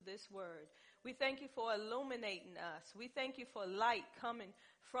this word. We thank you for illuminating us. We thank you for light coming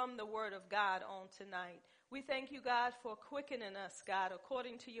from the word of God on tonight. We thank you, God, for quickening us, God,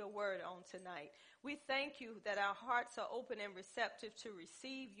 according to your word on tonight. We thank you that our hearts are open and receptive to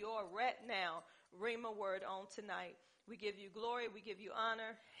receive your right now Rhema word on tonight. We give you glory, we give you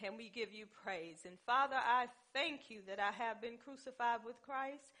honor, and we give you praise. And Father, I thank you that I have been crucified with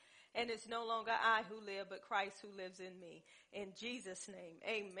Christ, and it's no longer I who live, but Christ who lives in me. In Jesus' name,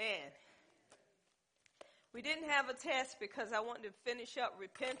 amen. We didn't have a test because I wanted to finish up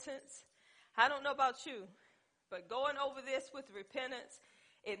repentance. I don't know about you, but going over this with repentance,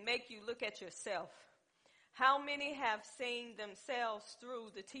 it makes you look at yourself. How many have seen themselves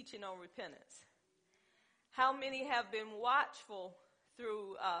through the teaching on repentance? How many have been watchful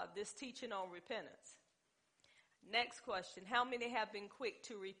through this teaching on repentance? Next question, how many have been quick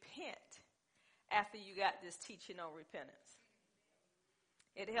to repent after you got this teaching on repentance?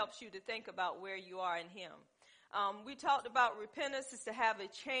 It helps you to think about where you are in him. We talked about repentance is to have a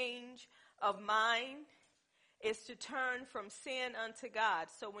change of mind. It's to turn from sin unto God.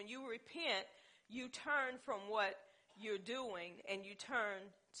 So when you repent, you turn from what you're doing and you turn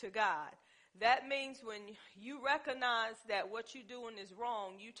to God. That means when you recognize that what you're doing is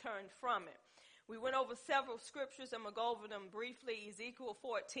wrong, you turn from it. We went over several scriptures. I'm going to go over them briefly. Ezekiel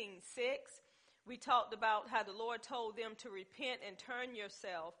 14:6. We talked about how the Lord told them to repent and turn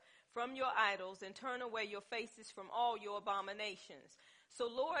yourself from your idols and turn away your faces from all your abominations. So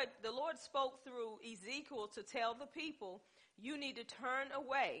the Lord spoke through Ezekiel to tell the people, you need to turn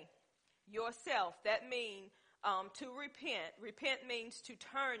away yourself. That means to repent. Repent means to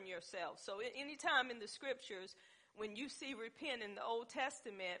turn yourself. So anytime in the scriptures, when you see repent in the Old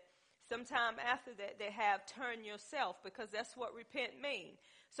Testament, sometime after that they have turn yourself, because that's what repent means.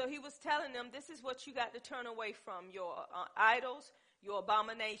 So he was telling them, this is what you got to turn away from, your idols, your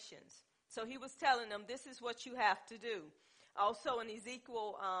abominations. So he was telling them, this is what you have to do. Also in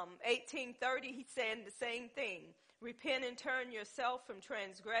Ezekiel 18:30, he's saying the same thing. Repent and turn yourself from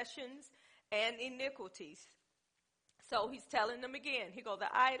transgressions and iniquities. So he's telling them again, here go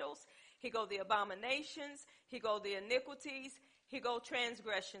the idols, here go the abominations, here go the iniquities, here go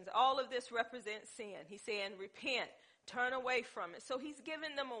transgressions. All of this represents sin. He's saying repent, turn away from it. So he's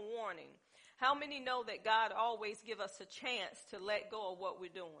giving them a warning. How many know that God always gives us a chance to let go of what we're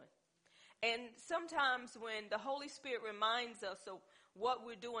doing? And sometimes when the Holy Spirit reminds us of what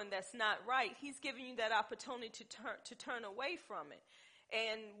we're doing that's not right, he's giving you that opportunity to turn away from it.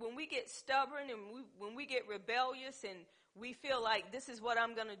 And when we get stubborn and when we get rebellious and we feel like this is what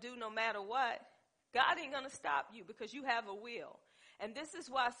I'm going to do no matter what, God ain't going to stop you because you have a will. And this is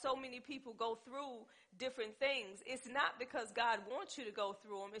why so many people go through different things. It's not because God wants you to go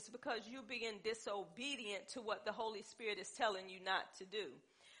through them. It's because you're being disobedient to what the Holy Spirit is telling you not to do.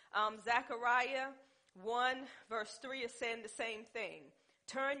 Zechariah 1 verse 3 is saying the same thing.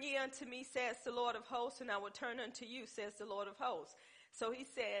 Turn ye unto me, says the Lord of hosts, and I will turn unto you, says the Lord of hosts. So he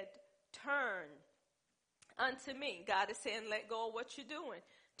said, turn unto me. God is saying, let go of what you're doing.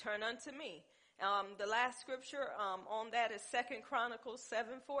 Turn unto me. The last scripture on that is 2 Chronicles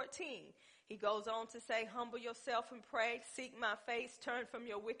 7:14. He goes on to say, humble yourself and pray, seek my face, turn from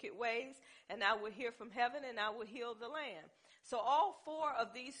your wicked ways, and I will hear from heaven and I will heal the land. So all four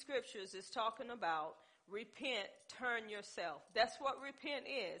of these scriptures is talking about repent, turn yourself. That's what repent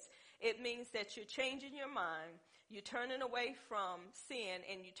is. It means that you're changing your mind, you're turning away from sin,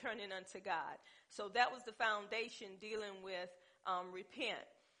 and you're turning unto God. So that was the foundation dealing with repent.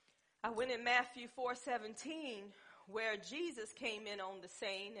 I went in Matthew 4:17 where Jesus came in on the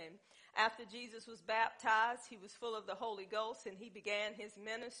scene, and after Jesus was baptized, he was full of the Holy Ghost and he began his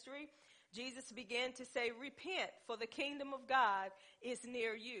ministry. Jesus began to say, repent, for the kingdom of God is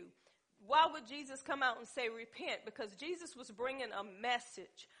near you. Why would Jesus come out and say repent? Because Jesus was bringing a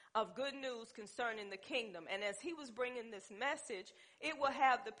message of good news concerning the kingdom. And as he was bringing this message, it will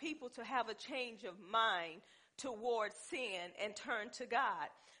have the people to have a change of mind towards sin and turn to God.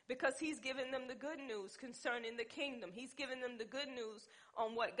 Because he's giving them the good news concerning the kingdom. He's giving them the good news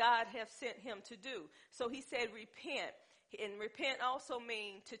on what God has sent him to do. So he said repent. And repent also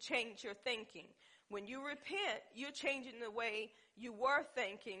means to change your thinking. When you repent, you're changing the way you were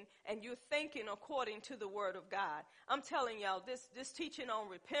thinking, and you're thinking according to the word of God. I'm telling y'all, this teaching on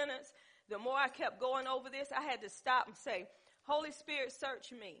repentance, the more I kept going over this, I had to stop and say, Holy Spirit,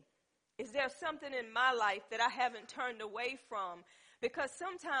 search me. Is there something in my life that I haven't turned away from? Because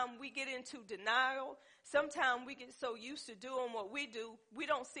sometimes we get into denial. Sometimes we get so used to doing what we do, we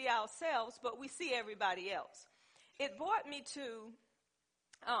don't see ourselves, but we see everybody else. It brought me to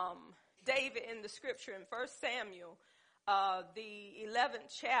David in the scripture in 1 Samuel the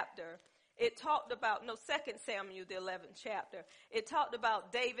 11th chapter, it talked about, 2 Samuel, the 11th chapter, it talked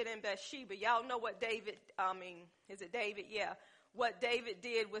about David and Bathsheba. Y'all know what David, is it David? Yeah. What David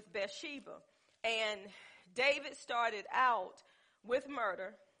did with Bathsheba. And David started out with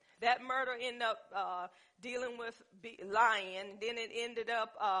murder. That murder ended up dealing with lying. Then it ended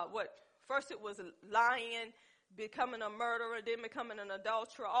up, first it was lying, becoming a murderer, then becoming an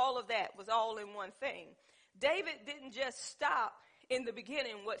adulterer. All of that was all in one thing. David didn't just stop in the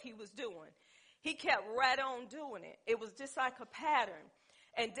beginning what he was doing. He kept right on doing it. It was just like a pattern.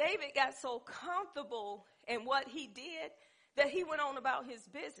 And David got so comfortable in what he did that he went on about his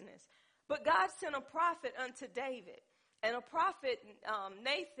business. But God sent a prophet unto David. And a prophet,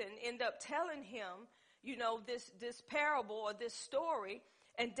 Nathan, ended up telling him, this parable or this story.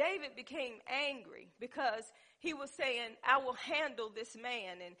 And David became angry because he was saying, I will handle this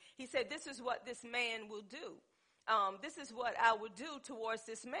man. And he said, this is what this man will do. This is what I would do towards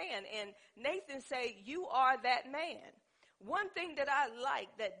this man. And Nathan said, you are that man. One thing that I like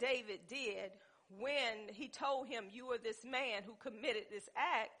that David did when he told him, you are this man who committed this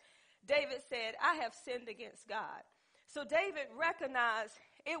act, David said, I have sinned against God. So David recognized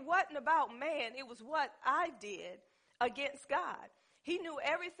it wasn't about man. It was what I did against God. He knew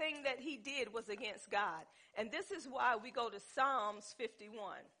everything that he did was against God. And this is why we go to Psalms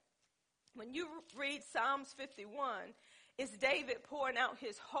 51. When you read Psalms 51, it's David pouring out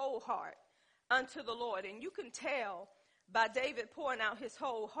his whole heart unto the Lord. And you can tell by David pouring out his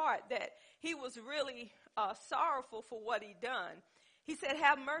whole heart that he was really sorrowful for what he done. He said,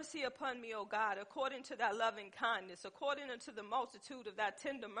 have mercy upon me, O God, according to thy loving kindness, according unto the multitude of thy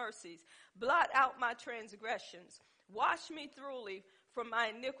tender mercies. Blot out my transgressions. Wash me thoroughly from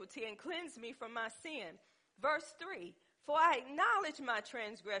my iniquity and cleanse me from my sin. Verse 3, for I acknowledge my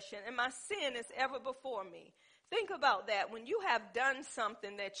transgression and my sin is ever before me. Think about that. When you have done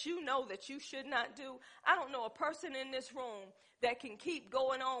something that you know that you should not do, I don't know a person in this room that can keep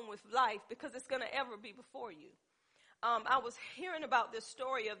going on with life because it's going to ever be before you. I was hearing about this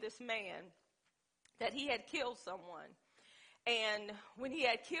story of this man that he had killed someone. And when he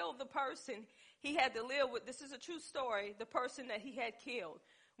had killed the person, he had to live with, this is a true story, the person that he had killed.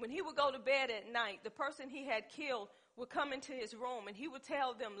 When he would go to bed at night, the person he had killed would come into his room and he would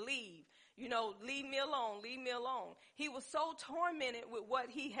tell them, leave. Leave me alone, leave me alone. He was so tormented with what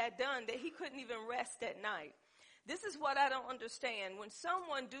he had done that he couldn't even rest at night. This is what I don't understand. When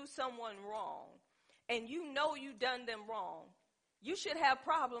someone do someone wrong and you know you done them wrong, you should have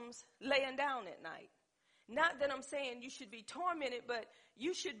problems laying down at night. Not that I'm saying you should be tormented, but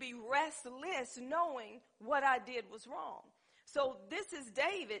you should be restless knowing what I did was wrong. So this is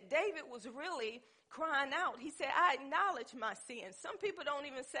David. David was really crying out. He said, I acknowledge my sin. Some people don't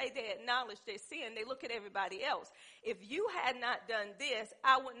even say they acknowledge their sin. They look at everybody else. If you had not done this,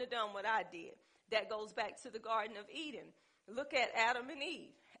 I wouldn't have done what I did. That goes back to the Garden of Eden. Look at Adam and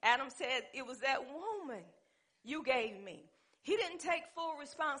Eve. Adam said, it was that woman you gave me. He didn't take full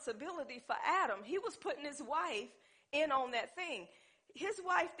responsibility for Adam. He was putting his wife in on that thing. His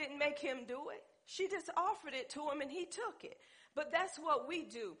wife didn't make him do it. She just offered it to him and he took it. But that's what we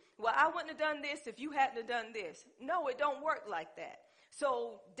do. Well, I wouldn't have done this if you hadn't have done this. No, it don't work like that.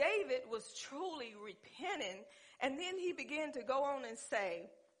 So David was truly repenting, and then he began to go on and say,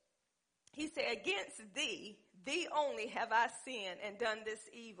 he said, against thee only have I sinned and done this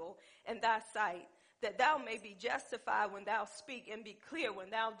evil in thy sight, that thou may be justified when thou speak and be clear when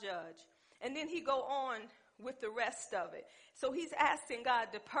thou judge. And then he go on with the rest of it. So he's asking God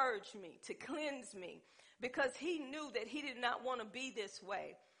to purge me, to cleanse me, because he knew that he did not want to be this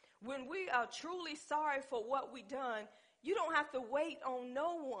way. When we are truly sorry for what we done, you don't have to wait on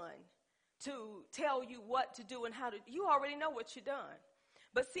no one to tell you what to do and how to. You already know what you done.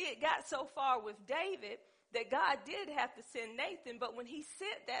 But see, it got so far with David that God did have to send Nathan. But when he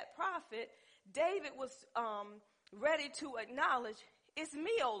sent that prophet, David was ready to acknowledge, it's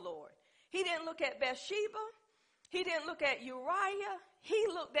me, O Lord. He didn't look at Bathsheba. He didn't look at Uriah. He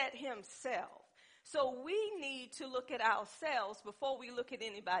looked at himself. So we need to look at ourselves before we look at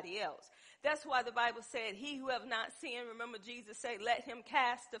anybody else. That's why the Bible said, he who have not sinned, remember Jesus said, let him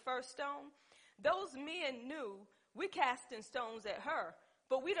cast the first stone. Those men knew we're casting stones at her,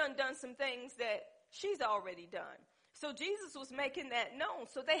 but we done some things that she's already done. So Jesus was making that known.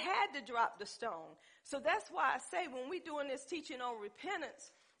 So they had to drop the stone. So that's why I say when we're doing this teaching on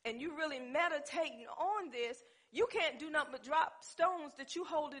repentance and you really meditating on this, you can't do nothing but drop stones that you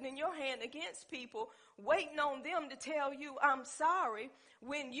holding in your hand against people, waiting on them to tell you, I'm sorry,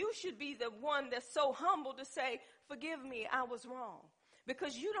 when you should be the one that's so humble to say, forgive me, I was wrong.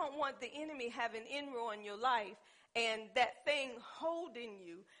 Because you don't want the enemy having inroad in your life and that thing holding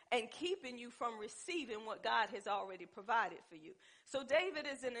you and keeping you from receiving what God has already provided for you. So David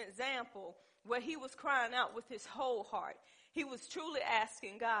is an example where he was crying out with his whole heart. He was truly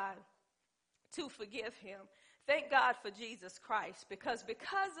asking God to forgive him. Thank God for Jesus Christ, because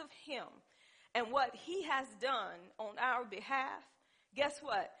of him and what he has done on our behalf, guess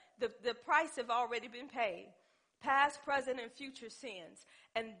what? The price have already been paid. Past, present, and future sins.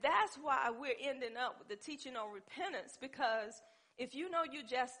 And that's why we're ending up with the teaching on repentance, because if you know you're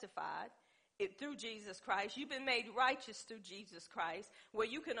justified through Jesus Christ, you've been made righteous through Jesus Christ, where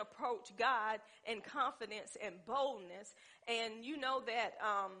you can approach God in confidence and boldness, and you know that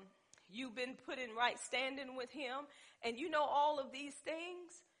you've been put in right standing with him, and you know all of these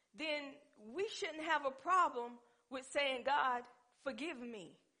things, then we shouldn't have a problem with saying, God, forgive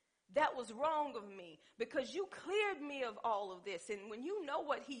me. That was wrong of me, because you cleared me of all of this. And when you know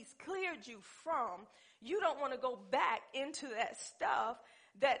what he's cleared you from, you don't want to go back into that stuff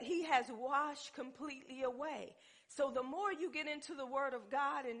that he has washed completely away. So the more you get into the word of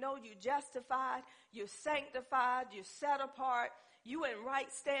God and know you're justified, you're sanctified, you're set apart, you in right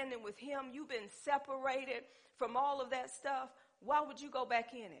standing with him, you've been separated from all of that stuff, why would you go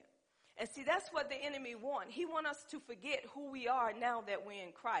back in it? And see, that's what the enemy wants. He wants us to forget who we are now that we're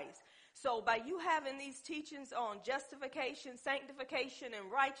in Christ. So by you having these teachings on justification, sanctification,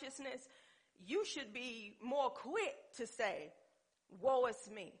 and righteousness, you should be more quick to say, woe is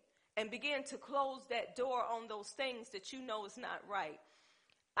me, and begin to close that door on those things that you know is not right.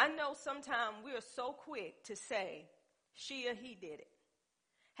 I know sometimes we are so quick to say, she or he did it.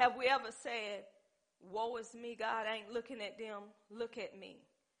 Have we ever said, woe is me, God, I ain't looking at them, look at me.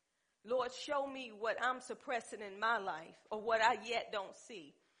 Lord, show me what I'm suppressing in my life or what I yet don't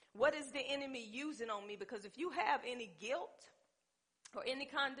see. What is the enemy using on me? Because if you have any guilt or any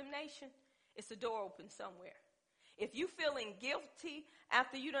condemnation, it's a door open somewhere. If you feeling guilty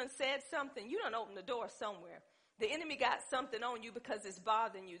after you done said something, you done opened the door somewhere. The enemy got something on you because it's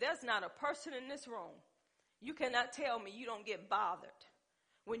bothering you. There's not a person in this room. You cannot tell me you don't get bothered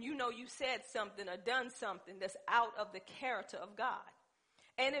when you know you said something or done something that's out of the character of God.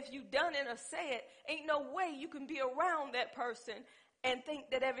 And if you done it or say it, ain't no way you can be around that person and think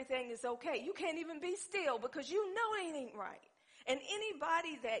that everything is okay. You can't even be still because you know it ain't right. And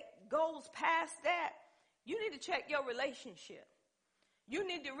anybody that goes past that, you need to check your relationship. You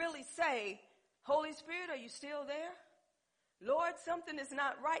need to really say, Holy Spirit, are you still there? Lord, something is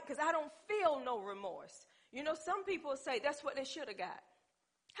not right because I don't feel no remorse. You know, some people say that's what they should have got.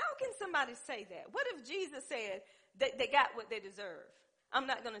 How can somebody say that? What if Jesus said that they got what they deserve? I'm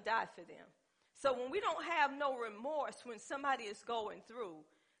not going to die for them. So when we don't have no remorse when somebody is going through,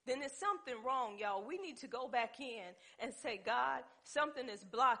 then there's something wrong, y'all. We need to go back in and say, God, something is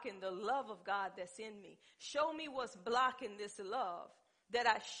blocking the love of God that's in me. Show me what's blocking this love that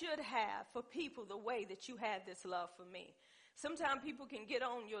I should have for people the way that you had this love for me. Sometimes people can get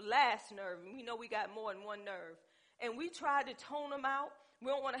on your last nerve, and we know we got more than one nerve. And we try to tone them out. We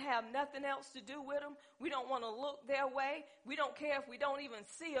don't want to have nothing else to do with them. We don't want to look their way. We don't care if we don't even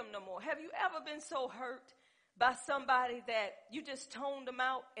see them no more. Have you ever been so hurt by somebody that you just toned them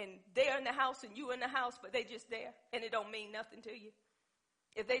out and they're in the house and you in the house, but they just there and it don't mean nothing to you?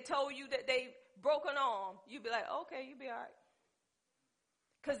 If they told you that they broke an arm, you'd be like, okay, you'll be all right.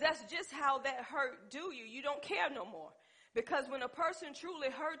 Because that's just how that hurt do you. You don't care no more. Because when a person truly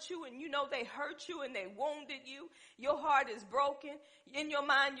hurt you and you know they hurt you and they wounded you, your heart is broken. In your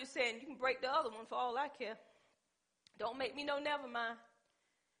mind, you're saying, you can break the other one for all I care. Don't make me know, never mind.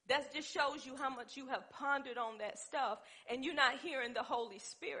 That just shows you how much you have pondered on that stuff and you're not hearing the Holy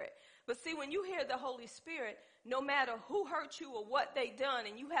Spirit. But see, when you hear the Holy Spirit, no matter who hurt you or what they done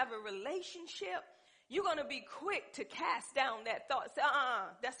and you have a relationship, you're going to be quick to cast down that thought. Say,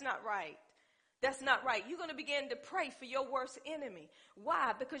 that's not right. That's not right. You're going to begin to pray for your worst enemy.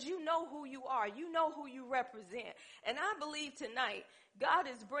 Why? Because you know who you are. You know who you represent. And I believe tonight God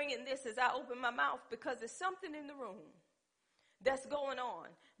is bringing this as I open my mouth because there's something in the room that's going on.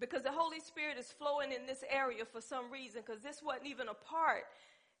 Because the Holy Spirit is flowing in this area for some reason, because this wasn't even a part.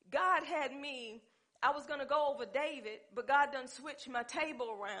 God had me, I was going to go over David, but God done switched my table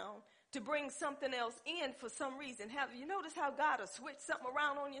around to bring something else in for some reason. Have you noticed how God will switch something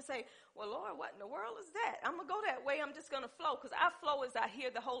around on you and say, well, Lord, what in the world is that? I'm going to go that way. I'm just going to flow, because I flow as I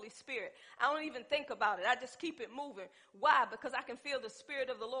hear the Holy Spirit. I don't even think about it. I just keep it moving. Why? Because I can feel the Spirit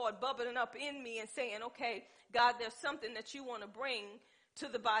of the Lord bubbling up in me and saying, okay, God, there's something that you want to bring to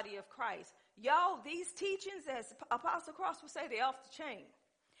the body of Christ. Y'all, these teachings, as Apostle Cross would say, they're off the chain.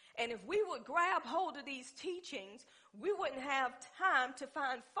 And if we would grab hold of these teachings, we wouldn't have time to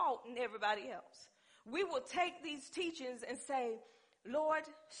find fault in everybody else. We will take these teachings and say, Lord,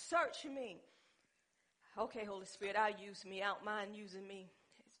 search me. Okay, Holy Spirit, I'll use me. I don't mind using me.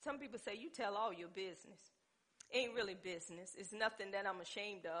 Some people say, you tell all your business. Ain't really business. It's nothing that I'm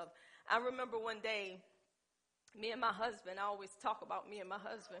ashamed of. I remember one day, me and my husband, I always talk about me and my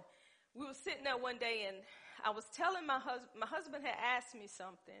husband. We were sitting there one day, and I was telling my husband had asked me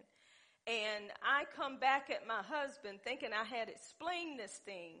something. And I come back at my husband thinking I had explained this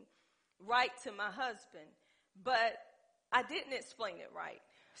thing right to my husband. But I didn't explain it right.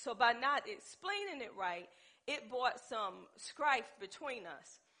 So by not explaining it right, it brought some strife between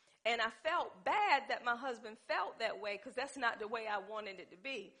us. And I felt bad that my husband felt that way, because that's not the way I wanted it to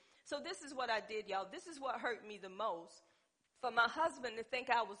be. So this is what I did, y'all. This is what hurt me the most, for my husband to think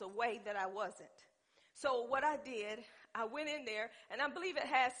I was a way that I wasn't. So what I did, I went in there, and I believe it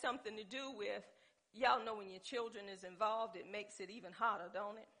has something to do with, y'all know when your children is involved, it makes it even hotter,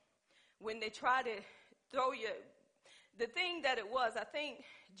 don't it? When they try to throw you, the thing that it was, I think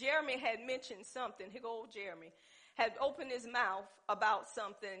Jeremy had mentioned something, here go old Jeremy, had opened his mouth about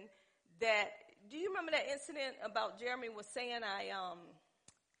something that, do you remember that incident about Jeremy was saying,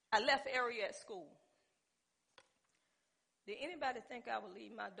 I left area at school? Did anybody think I would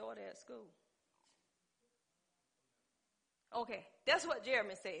leave my daughter at school? Okay, that's what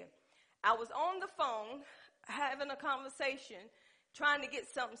Jeremy said. I was on the phone having a conversation, trying to get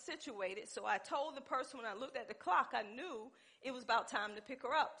something situated. So I told the person, when I looked at the clock, I knew it was about time to pick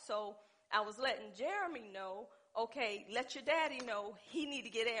her up. So I was letting Jeremy know, okay, let your daddy know he need to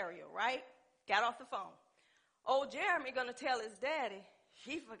get Ariel, right? Got off the phone. Old Jeremy going to tell his daddy,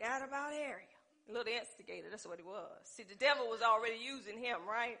 she forgot about Ariel. A little instigator, that's what he was. See, the devil was already using him,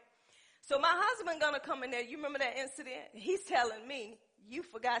 right? So my husband going to come in there. You remember that incident? He's telling me, you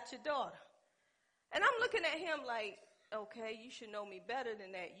forgot your daughter. And I'm looking at him like, okay, you should know me better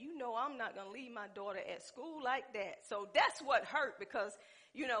than that. You know I'm not going to leave my daughter at school like that. So that's what hurt, because,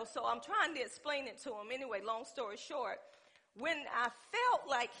 so I'm trying to explain it to him. Anyway, long story short, when I felt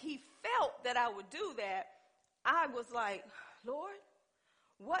like he felt that I would do that, I was like, Lord,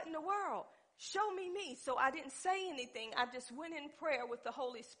 what in the world? Show me me. So I didn't say anything. I just went in prayer with the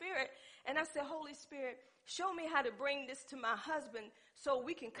Holy Spirit. And I said, Holy Spirit, show me how to bring this to my husband so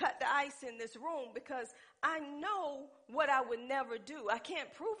we can cut the ice in this room, because I know what I would never do. I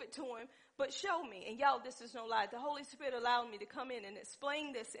can't prove it to him, but show me. And y'all, this is no lie. The Holy Spirit allowed me to come in and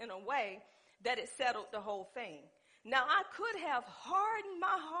explain this in a way that it settled the whole thing. Now, I could have hardened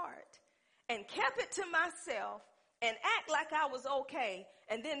my heart and kept it to myself and act like I was okay.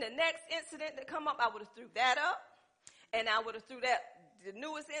 And then the next incident that come up, I would have threw that up, and I would have threw the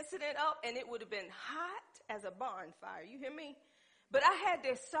newest incident up, and it would have been hot as a barn fire. You hear me? But I had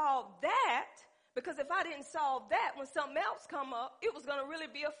to solve that, because if I didn't solve that, when something else come up, it was going to really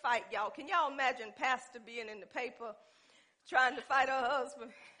be a fight, y'all. Can y'all imagine Pastor being in the paper trying to fight her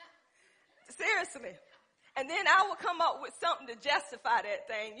husband? Seriously. And then I would come up with something to justify that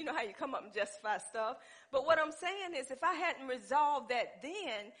thing. You know how you come up and justify stuff. But what I'm saying is, if I hadn't resolved that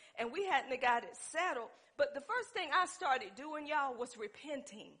then, and we hadn't got it settled, but the first thing I started doing, y'all, was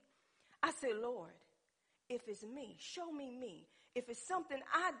repenting. I said, Lord, if it's me, show me me. If it's something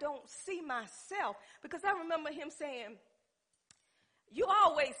I don't see myself, because I remember him saying, you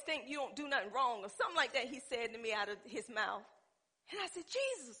always think you don't do nothing wrong, or something like that he said to me out of his mouth. And I said,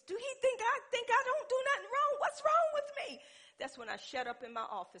 Jesus, do he think I don't do nothing wrong? What's wrong with me? That's when I shut up in my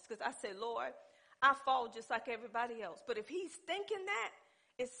office, because I said, Lord, I fall just like everybody else. But if he's thinking that,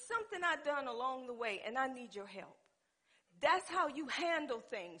 it's something I've done along the way, and I need your help. That's how you handle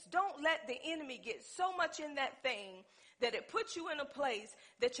things. Don't let the enemy get so much in that thing that it puts you in a place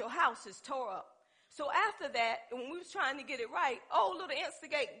that your house is tore up. So after that, when we was trying to get it right, little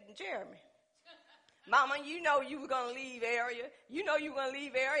instigating Jeremy. Mama, you know you were going to leave area. You know you were going to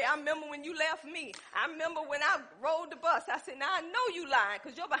leave area. I remember when you left me. I remember when I rode the bus. I said, now I know you lying,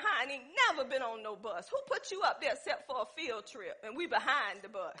 because your behind ain't never been on no bus. Who put you up there except for a field trip? And we behind the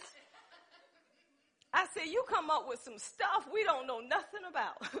bus. I said, you come up with some stuff we don't know nothing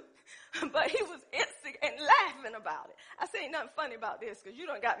about. But he was instant and laughing about it. I said, ain't nothing funny about this, because you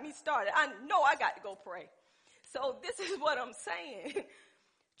done got me started. I know I got to go pray. So this is what I'm saying.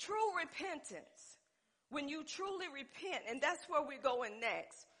 True repentance. When you truly repent, and that's where we're going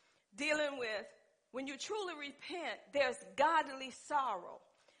next, dealing with when you truly repent, there's godly sorrow.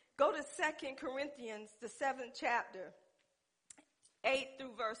 Go to 2 Corinthians, the 7th chapter, 8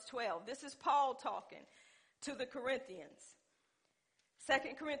 through verse 12. This is Paul talking to the Corinthians.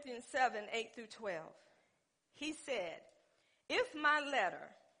 2 Corinthians 7, 8 through 12. He said, if my letter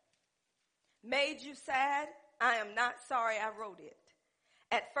made you sad, I am not sorry I wrote it.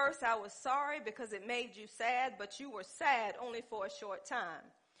 At first I was sorry because it made you sad, but you were sad only for a short time.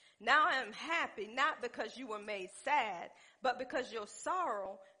 Now I am happy, not because you were made sad, but because your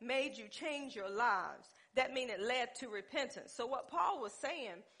sorrow made you change your lives. That means it led to repentance. So what Paul was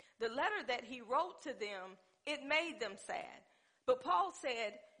saying, the letter that he wrote to them, it made them sad. But Paul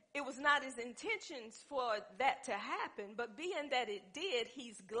said it was not his intentions for that to happen, but being that it did,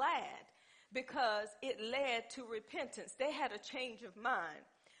 he's glad because it led to repentance. They had a change of mind.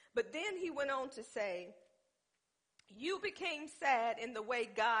 But then he went on to say, you became sad in the way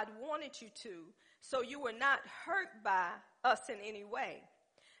God wanted you to, so you were not hurt by us in any way.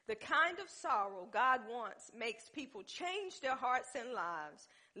 The kind of sorrow God wants makes people change their hearts and lives,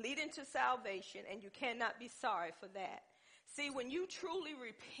 leading to salvation, and you cannot be sorry for that. See, when you truly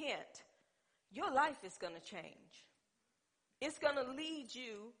repent, your life is going to change. It's going to lead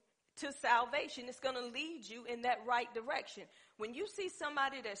you to salvation. It's going to lead you in that right direction. When you see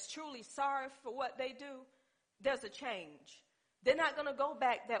somebody that's truly sorry for what they do, there's a change. They're not going to go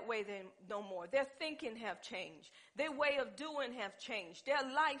back that way then no more. Their thinking have changed. Their way of doing have changed. Their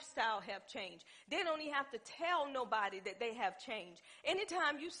lifestyle have changed. They don't even have to tell nobody that they have changed.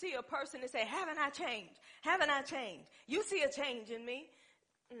 Anytime you see a person and say, haven't I changed? Haven't I changed? You see a change in me.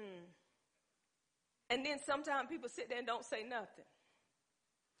 And then sometimes people sit there and don't say nothing.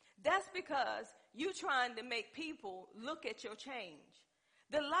 That's because you're trying to make people look at your change.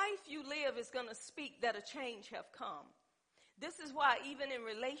 The life you live is going to speak that a change have come. This is why even in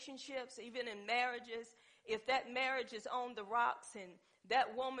relationships, even in marriages, if that marriage is on the rocks and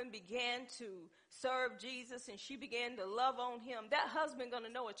that woman began to serve Jesus and she began to love on him, that husband going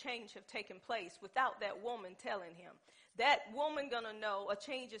to know a change have taken place without that woman telling him. That woman going to know a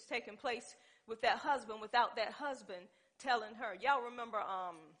change has taken place with that husband without that husband telling her. Y'all remember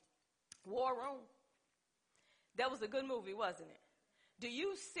War Room? That was a good movie, wasn't it? Do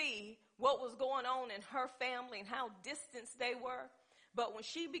you see what was going on in her family and how distanced they were? But when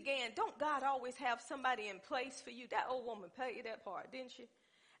she began, don't God always have somebody in place for you? That old woman played that part, didn't she?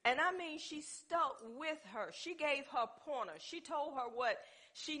 And I mean, she stuck with her. She gave her pointers. She told her what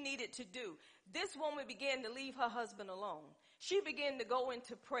she needed to do. This woman began to leave her husband alone. She began to go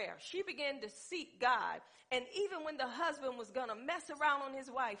into prayer. She began to seek God. And even when the husband was going to mess around on his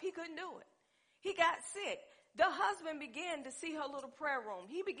wife, he couldn't do it. He got sick. The husband began to see her little prayer room.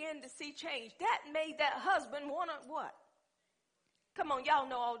 He began to see change. That made that husband want to what? Come on, y'all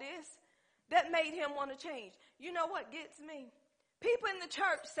know all this. That made him want to change. You know what gets me? People in the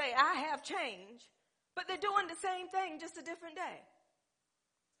church say, I have changed, but they're doing the same thing, just a different day.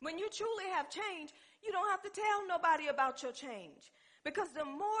 When you truly have change, you don't have to tell nobody about your change. Because the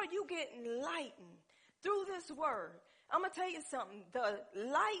more you get enlightened through this word, I'm going to tell you something. The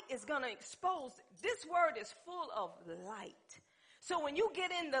light is going to expose. This word is full of light. So when you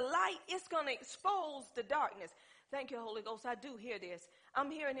get in the light, it's going to expose the darkness. Thank you, Holy Ghost. I do hear this.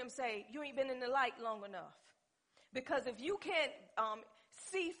 I'm hearing him say, you ain't been in the light long enough. Because if you can't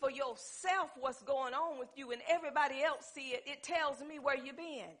see for yourself what's going on with you and everybody else see it, it tells me where you've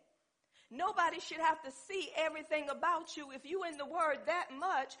been. Nobody should have to see everything about you. If you in the word that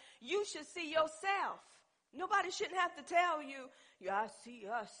much, you should see yourself. Nobody shouldn't have to tell you, yeah, I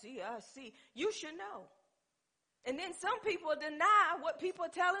see. You should know. And then some people deny what people are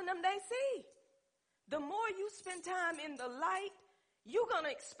telling them they see. The more you spend time in the light, you're going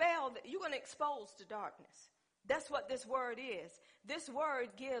to expose the darkness. That's what this word is. This word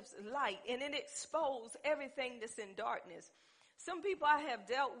gives light, and it exposes everything that's in darkness. Some people I have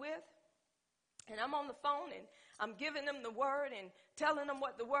dealt with, and I'm on the phone, and I'm giving them the word and telling them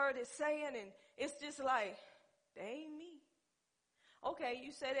what the word is saying, and it's just like, that ain't me. Okay,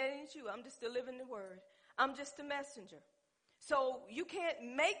 you said that ain't you. I'm just delivering the word. I'm just a messenger. So you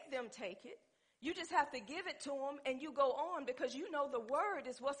can't make them take it. You just have to give it to them, and you go on because you know the word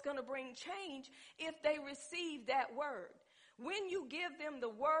is what's going to bring change if they receive that word. When you give them the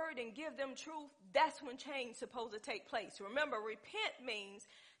word and give them truth, that's when change is supposed to take place. Remember, repent means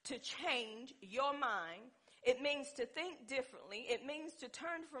to change your mind. It means to think differently. It means to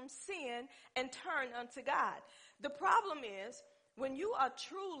turn from sin and turn unto God. The problem is, when you are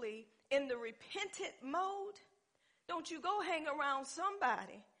truly in the repentant mode, don't you go hang around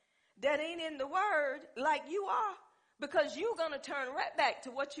somebody that ain't in the word like you are, because you're going to turn right back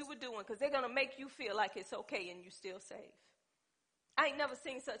to what you were doing, because they're going to make you feel like it's okay and you still safe. I ain't never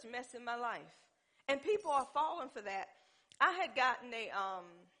seen such mess in my life. And people are falling for that. I had gotten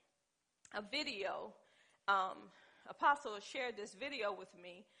a video. Apostle shared this video with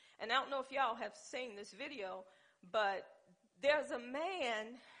me, and I don't know if y'all have seen this video, but there's a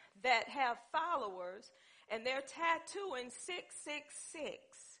man that have followers, and they're tattooing 666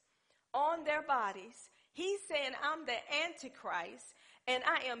 on their bodies. He's saying, I'm the Antichrist, and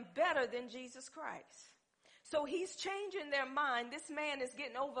I am better than Jesus Christ. So he's changing their mind. This man is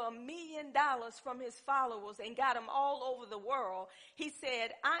getting over $1 million from his followers and got them all over the world. He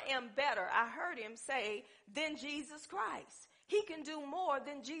said, I am better, I heard him say, than Jesus Christ. He can do more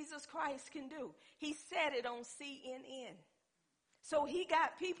than Jesus Christ can do. He said it on CNN. So he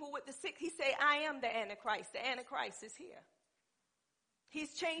got people with the sick. He said, I am the Antichrist. The Antichrist is here.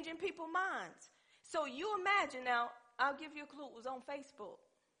 He's changing people's minds. So you imagine now, I'll give you a clue, it was on Facebook.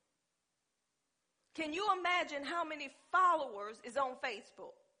 Can you imagine how many followers is on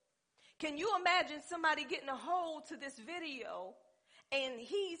Facebook? Can you imagine somebody getting a hold to this video and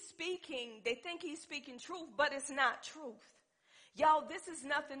he's speaking, they think he's speaking truth, but it's not truth. Y'all, this is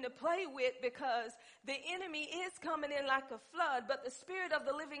nothing to play with because the enemy is coming in like a flood, but the Spirit of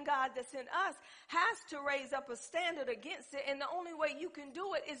the living God that's in us has to raise up a standard against it, and the only way you can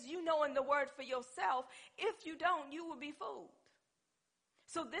do it is you knowing the word for yourself. If you don't, you will be fooled.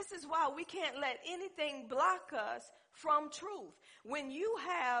 So this is why we can't let anything block us from truth. When you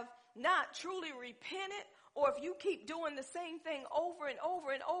have not truly repented, or if you keep doing the same thing over and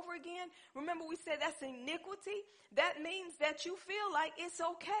over and over again, remember we said that's iniquity. That means that you feel like it's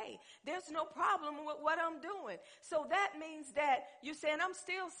okay. There's no problem with what I'm doing. So that means that you're saying I'm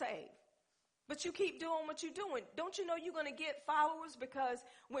still saved. But you keep doing what you're doing. Don't you know you're going to get followers? Because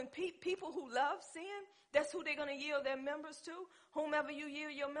when people who love sin, that's who they're going to yield their members to. Whomever you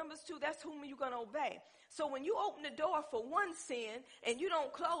yield your members to, that's whom you're going to obey. So when you open the door for one sin and you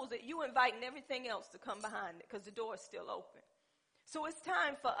don't close it, you're inviting everything else to come behind it because the door is still open. So it's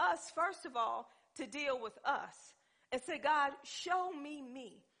time for us, first of all, to deal with us and say, God, show me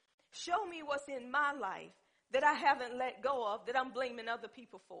me. Show me what's in my life that I haven't let go of, that I'm blaming other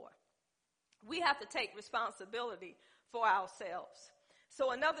people for. We have to take responsibility for ourselves.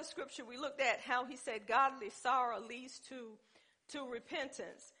 So another scripture we looked at, how he said godly sorrow leads to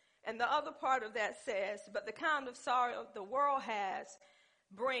repentance. And the other part of that says, but the kind of sorrow the world has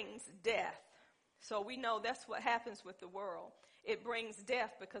brings death. So we know that's what happens with the world. It brings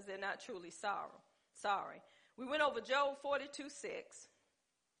death because they're not truly sorry. We went over Job 42:6.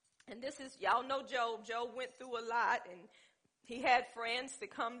 And this is, y'all know Job. Job went through a lot, and he had friends to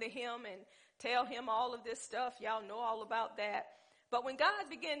come to him and tell him all of this stuff. Y'all know all about that. But when God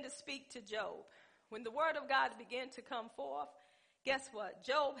began to speak to Job, when the word of God began to come forth, guess what?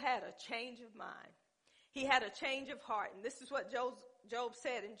 Job had a change of mind. He had a change of heart. And this is what Job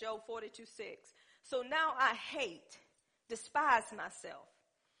said in Job 42:6. So now I despise myself.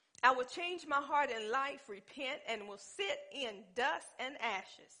 I will change my heart in life, repent, and will sit in dust and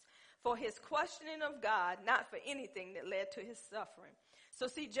ashes for his questioning of God, not for anything that led to his suffering. So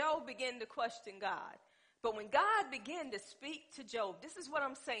see, Job began to question God. But when God began to speak to Job, this is what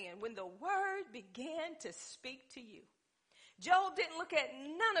I'm saying. When the word began to speak to you, Job didn't look at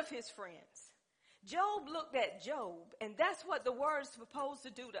none of his friends. Job looked at Job, and that's what the word is supposed to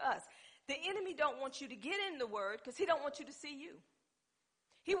do to us. The enemy don't want you to get in the word because he don't want you to see you.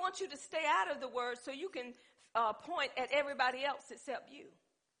 He wants you to stay out of the word so you can point at everybody else except you.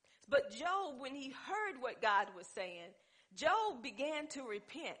 But Job, when he heard what God was saying, Job began to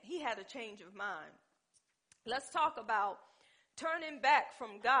repent. He had a change of mind. Let's talk about turning back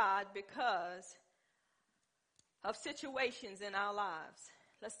from God because of situations in our lives.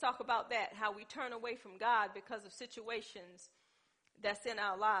 Let's talk about that, how we turn away from God because of situations that's in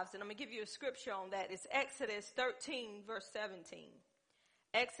our lives. And I'm going to give you a scripture on that. It's Exodus 13, verse 17.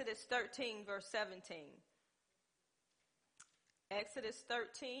 Exodus 13, verse 17. Exodus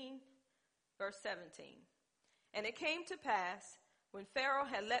 13, verse 17. And it came to pass, when Pharaoh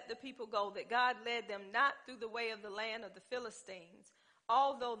had let the people go, that God led them not through the way of the land of the Philistines,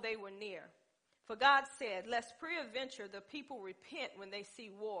 although they were near. For God said, lest peradventure the people repent when they see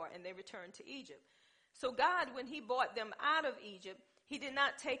war, and they return to Egypt. So God, when he brought them out of Egypt, he did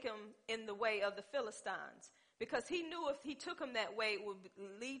not take them in the way of the Philistines, because he knew if he took them that way, it would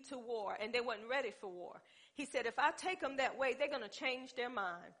lead to war, and they weren't ready for war. He said, if I take them that way, they're going to change their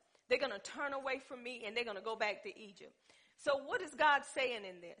mind. They're going to turn away from me, and they're going to go back to Egypt. So what is God saying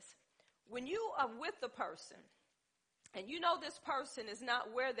in this? When you are with a person, and you know this person is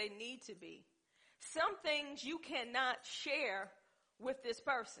not where they need to be, some things you cannot share with this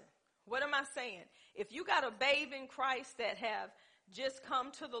person. What am I saying? If you got a babe in Christ that have just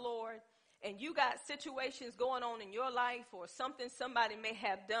come to the Lord, and you got situations going on in your life or something somebody may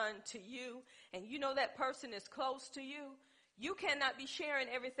have done to you, and you know that person is close to you, You cannot be sharing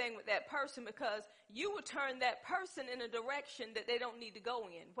everything with that person because you will turn that person in a direction that they don't need to go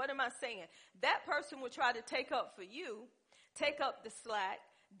in. What am I saying? That person will try to take up for you, take up the slack.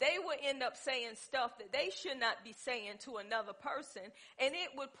 They will end up saying stuff that they should not be saying to another person, and it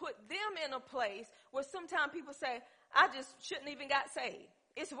would put them in a place where sometimes people say, I just shouldn't even got saved.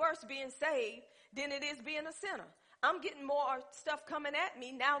 It's worse being saved than it is being a sinner. I'm getting more stuff coming at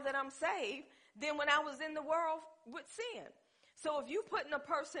me now that I'm saved than when I was in the world with sin. So if you putting a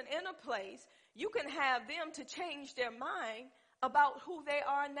person in a place, you can have them to change their mind about who they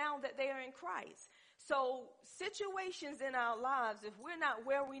are now that they are in Christ. So situations in our lives, if we're not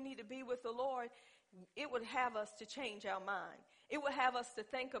where we need to be with the Lord, it would have us to change our mind. It would have us to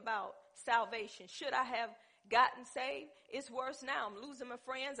think about salvation. Should I have gotten saved? It's worse now. I'm losing my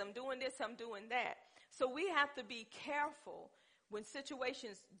friends. I'm doing this. I'm doing that. So we have to be careful when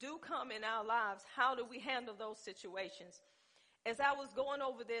situations do come in our lives. How do we handle those situations? As I was going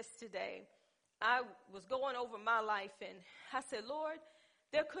over this today, I was going over my life, and I said, Lord,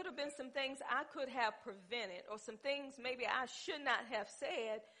 there could have been some things I could have prevented, or some things maybe I should not have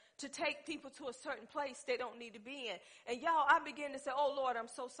said to take people to a certain place they don't need to be in. And y'all, I began to say, oh, Lord, I'm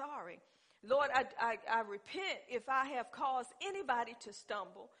so sorry. Lord, I repent if I have caused anybody to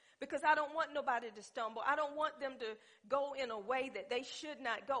stumble, because I don't want nobody to stumble. I don't want them to go in a way that they should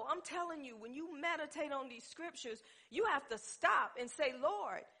not go. I'm telling you, when you meditate on these scriptures, you have to stop and say,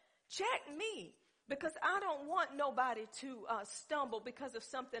 Lord, check me, because I don't want nobody to stumble because of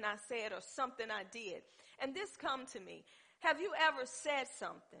something I said or something I did. And this come to me. Have you ever said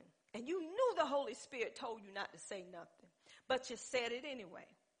something and you knew the Holy Spirit told you not to say nothing, but you said it anyway?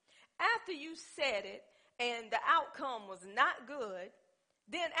 After you said it and the outcome was not good,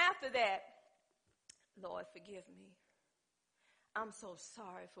 then after that, Lord, forgive me. I'm so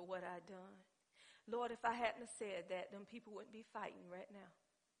sorry for what I done. Lord, if I hadn't have said that, them people wouldn't be fighting right now.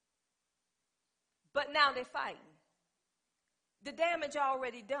 But now they're fighting. The damage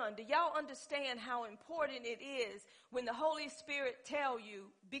already done. Do y'all understand how important it is when the Holy Spirit tell you,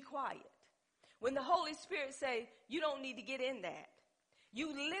 be quiet? When the Holy Spirit say, you don't need to get in that. You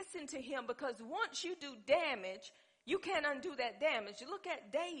listen to him, because once you do damage, you can't undo that damage. You look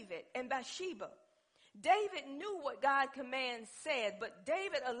at David and Bathsheba. David knew what God's command said, but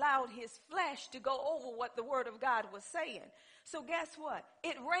David allowed his flesh to go over what the word of God was saying. So guess what?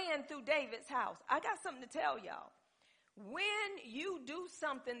 It ran through David's house. I got something to tell y'all. When you do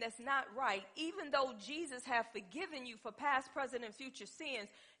something that's not right, even though Jesus have forgiven you for past, present, and future sins,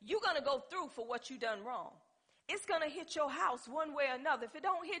 you're going to go through for what you done wrong. It's going to hit your house one way or another. If it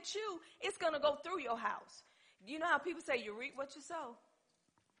don't hit you, it's going to go through your house. You know how people say you reap what you sow?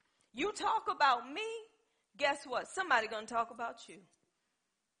 You talk about me, guess what? Somebody going to talk about you.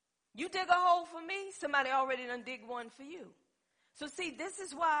 You dig a hole for me, somebody already done dig one for you. So see, this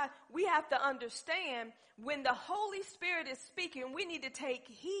is why we have to understand when the Holy Spirit is speaking, we need to take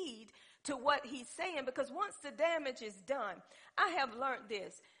heed to what he's saying, because once the damage is done, I have learned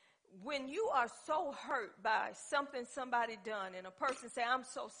this. When you are so hurt by something somebody done and a person say, I'm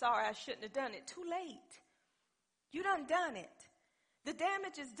so sorry, I shouldn't have done it, too late. You done it. The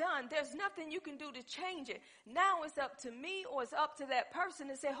damage is done. There's nothing you can do to change it. Now it's up to me, or it's up to that person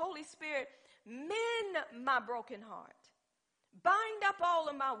to say, Holy Spirit, mend my broken heart. Bind up all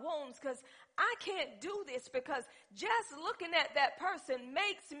of my wounds, because I can't do this, because just looking at that person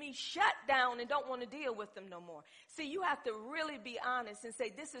makes me shut down and don't want to deal with them no more. See, you have to really be honest and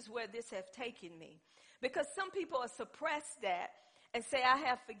say, this is where this has taken me. Because some people will suppress that and say, I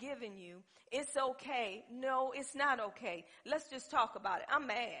have forgiven you. It's okay. No, it's not okay. Let's just talk about it. I'm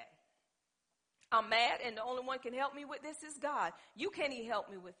mad. I'm mad, and the only one can help me with this is God. You can't even help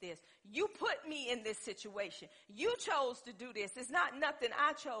me with this. You put me in this situation. You chose to do this. It's not nothing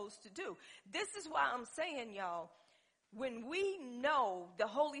I chose to do. This is why I'm saying, y'all, when we know the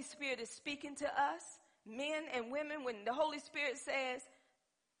Holy Spirit is speaking to us, men and women, when the Holy Spirit says,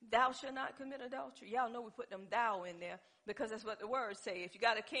 thou shalt not commit adultery. Y'all know we put them thou in there because that's what the words say. If you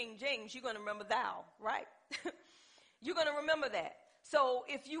got a King James, you're going to remember thou, right? You're going to remember that. So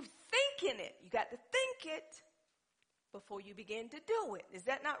if you think in it, you got to think it before you begin to do it. Is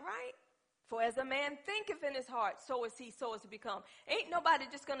that not right? For as a man thinketh in his heart, so is he, so is he become. Ain't nobody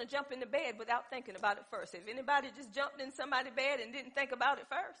just going to jump into bed without thinking about it first. If anybody just jumped in somebody's bed and didn't think about it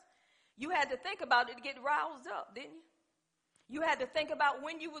first, you had to think about it to get roused up, didn't you? You had to think about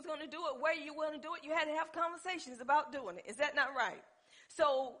when you was going to do it, where you were going to do it. You had to have conversations about doing it. Is that not right?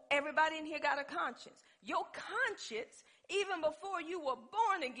 So everybody in here got a conscience. Your conscience, even before you were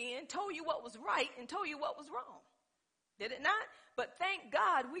born again, told you what was right and told you what was wrong. Did it not? But thank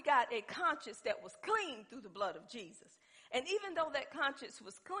God we got a conscience that was clean through the blood of Jesus. And even though that conscience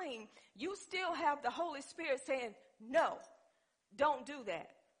was clean, you still have the Holy Spirit saying, no, don't do that.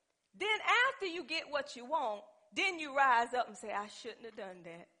 Then after you get what you want, then you rise up and say, I shouldn't have done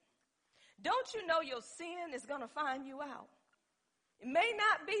that. Don't you know your sin is going to find you out? It may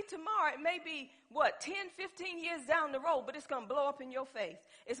not be tomorrow. It may be, 10, 15 years down the road, but it's going to blow up in your face.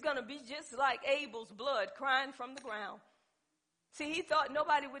 It's going to be just like Abel's blood crying from the ground. See, he thought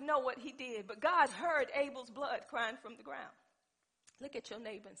nobody would know what he did, but God heard Abel's blood crying from the ground. Look at your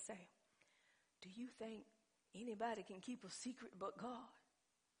neighbor and say, do you think anybody can keep a secret but God?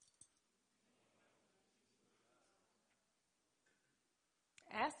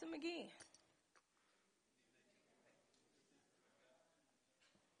 Ask him again.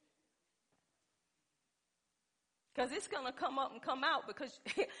 Because it's going to come up and come out, because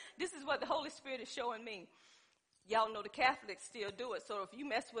this is what the Holy Spirit is showing me. Y'all know the Catholics still do it. So if you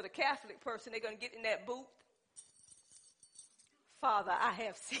mess with a Catholic person, they're going to get in that booth. Father, I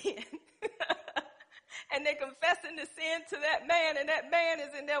have sinned. And they're confessing the sin to that man, and that man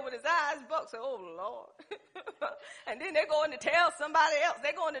is in there with his eyes bucked. So, oh, Lord. And then they're going to tell somebody else.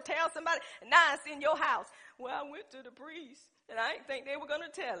 They're going to tell somebody, now it's in your house. Well, I went to the priest, and I didn't think they were going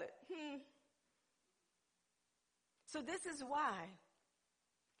to tell it. So this is why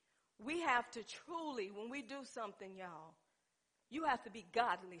we have to truly, when we do something, y'all, you have to be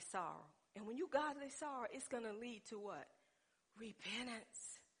godly sorrow. And when you godly sorrow, it's going to lead to what?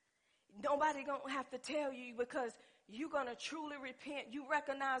 Repentance. Nobody going to have to tell you, because you're going to truly repent. You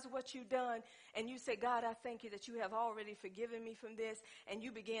recognize what you've done, and you say, God, I thank you that you have already forgiven me from this, and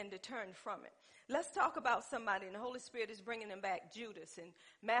you begin to turn from it. Let's talk about somebody, and the Holy Spirit is bringing them back, Judas. In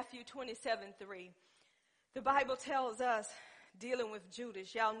Matthew 27:3, the Bible tells us, dealing with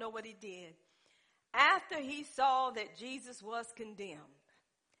Judas, y'all know what he did. After he saw that Jesus was condemned,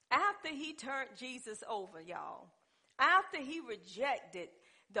 after he turned Jesus over, y'all, after he rejected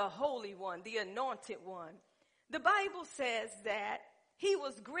the Holy One, the Anointed One, the Bible says that he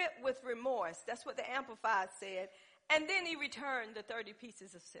was gripped with remorse. That's what the Amplified said. And then he returned the 30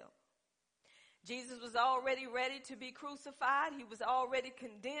 pieces of silver. Jesus was already ready to be crucified. He was already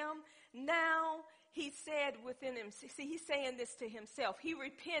condemned. Now he said within him, see, he's saying this to himself. He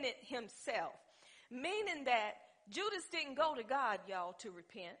repented himself, meaning that Judas didn't go to God, y'all, to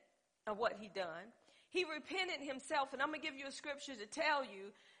repent of what he done. He repented himself, and I'm going to give you a scripture to tell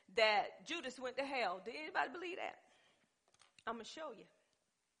you that Judas went to hell. Did anybody believe that? I'm going to show you.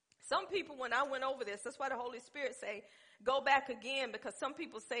 Some people, when I went over this, that's why the Holy Spirit say, go back again, because some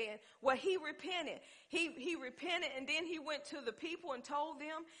people saying, well, he repented. He repented, and then he went to the people and told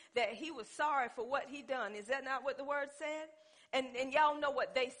them that he was sorry for what he done. Is that not what the word said? And y'all know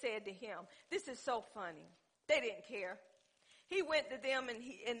what they said to him. This is so funny. They didn't care. He went to them,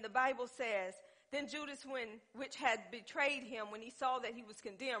 and the Bible says, then Judas, which had betrayed him, when he saw that he was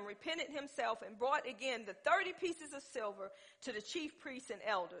condemned, repented himself and brought again the 30 pieces of silver to the chief priests and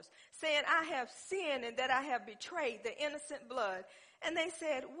elders, saying, I have sinned in that I have betrayed the innocent blood. And they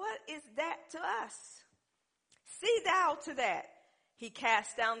said, what is that to us? See thou to that. He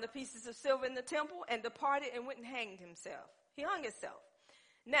cast down the pieces of silver in the temple and departed and went and hanged himself. He hung himself.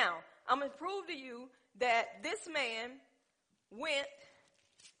 Now, I'm going to prove to you that this man went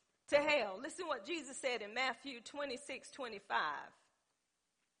to hell. Listen what Jesus said in Matthew 26:25.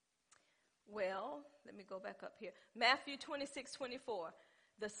 Well, let me go back up here. Matthew 26:24.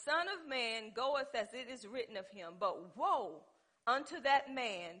 The Son of Man goeth as it is written of him, but woe unto that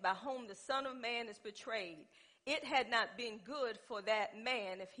man by whom the Son of Man is betrayed. It had not been good for that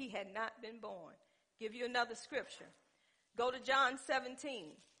man if he had not been born. Give you another scripture. Go to John 17.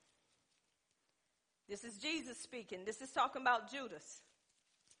 This is Jesus speaking. This is talking about Judas.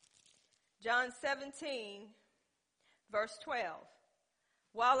 John 17, verse 12.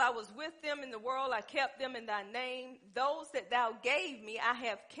 While I was with them in the world, I kept them in thy name. Those that thou gave me, I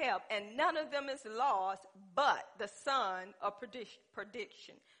have kept, and none of them is lost, but the son of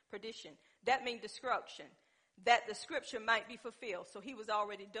perdition. That means destruction, that the scripture might be fulfilled. So he was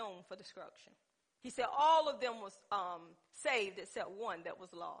already doomed for destruction. He said all of them was saved except one that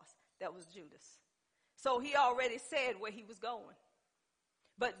was lost. That was Judas. So he already said where he was going.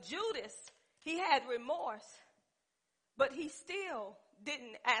 But Judas, he had remorse, but he still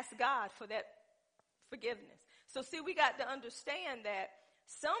didn't ask God for that forgiveness. So see, we got to understand that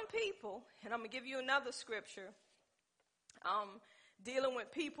some people, and I'm going to give you another scripture, dealing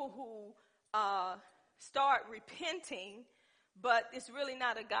with people who start repenting, but it's really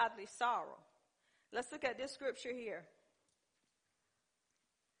not a godly sorrow. Let's look at this scripture here.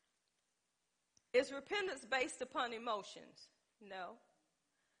 Is repentance based upon emotions? No.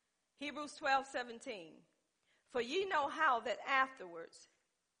 Hebrews 12:17. For ye know how that afterwards,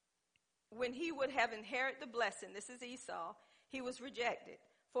 when he would have inherited the blessing, this is Esau, he was rejected.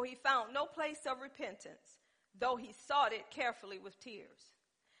 For he found no place of repentance, though he sought it carefully with tears.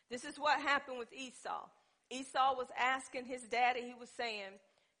 This is what happened with Esau. Esau was asking his daddy, he was saying,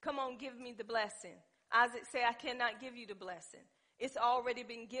 come on, give me the blessing. Isaac said, I cannot give you the blessing. It's already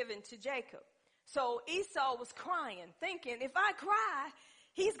been given to Jacob. So Esau was crying, thinking, if I cry,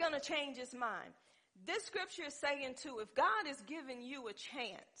 he's going to change his mind. This scripture is saying too, if God is giving you a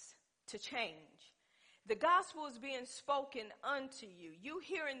chance to change, the gospel is being spoken unto you. You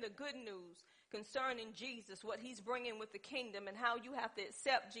hearing the good news concerning Jesus, what he's bringing with the kingdom and how you have to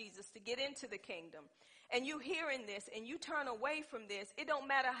accept Jesus to get into the kingdom. And you hearing this and you turn away from this, it don't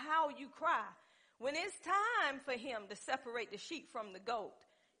matter how you cry. When it's time for him to separate the sheep from the goat,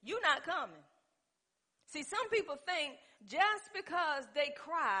 you're not coming. See, some people think just because they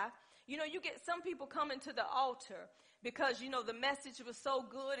cry, you know, you get some people coming to the altar because, you know, the message was so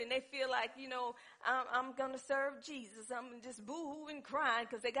good and they feel like, you know, I'm going to serve Jesus. I'm just boo-hooing crying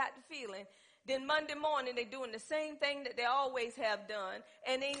because they got the feeling. Then Monday morning, they're doing the same thing that they always have done,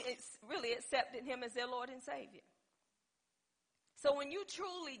 and they really accepted him as their Lord and Savior. So when you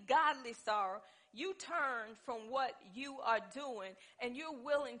truly godly sorrow, you turn from what you are doing, and you're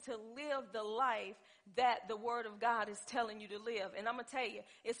willing to live the life that the Word of God is telling you to live. And I'm going to tell you,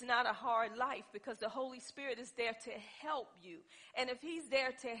 it's not a hard life because the Holy Spirit is there to help you. And if he's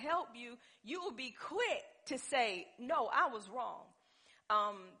there to help you, you will be quick to say, no, I was wrong.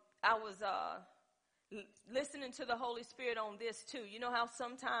 I was listening to the Holy Spirit on this too. You know how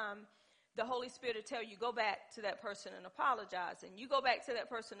sometimes the Holy Spirit will tell you, go back to that person and apologize. And you go back to that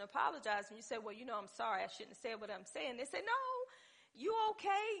person and apologize and you say, well, you know, I'm sorry. I shouldn't have said what I'm saying. They say, no, you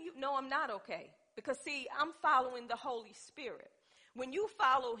okay? No, I'm not okay. Because see, I'm following the Holy Spirit. When you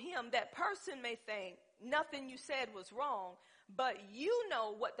follow him, that person may think nothing you said was wrong, but you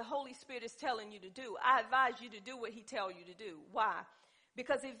know what the Holy Spirit is telling you to do. I advise you to do what he tells you to do. Why?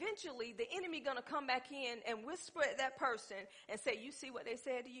 Because eventually the enemy going to come back in and whisper at that person and say, you see what they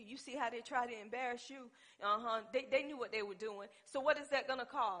said to you? You see how they try to embarrass you? They knew what they were doing. So what is that going to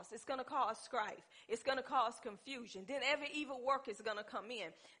cause? It's going to cause strife. It's going to cause confusion. Then every evil work is going to come in.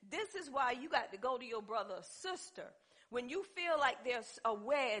 This is why you got to go to your brother or sister. When you feel like there's a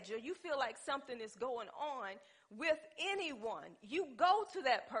wedge or you feel like something is going on with anyone, you go to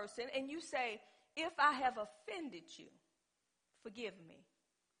that person and you say, if I have offended you, forgive me.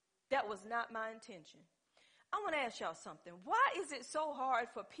 That was not my intention. I want to ask y'all something. Why is it so hard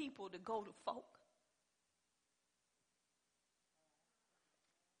for people to go to folk?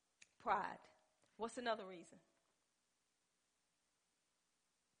 Pride. What's another reason?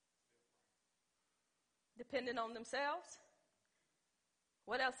 Depending on themselves?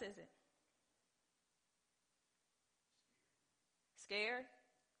 What else is it? Scared?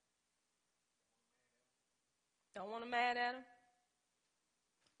 Don't want them mad at them?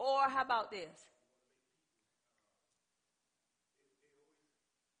 Or how about this?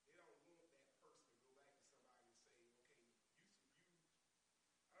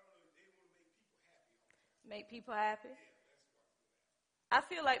 Make people happy? I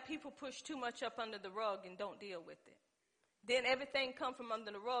feel like people push too much up under the rug and don't deal with it. Then everything come from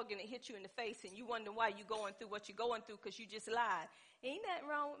under the rug and it hits you in the face and you wonder why you're going through what you're going through because you just lied. Ain't nothing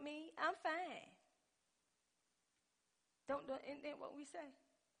wrong with me. I'm fine. Isn't that what we say?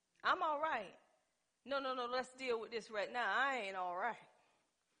 I'm all right. No, let's deal with this right now. I ain't all right.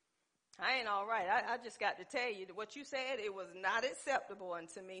 I ain't all right. I just got to tell you that what you said, it was not acceptable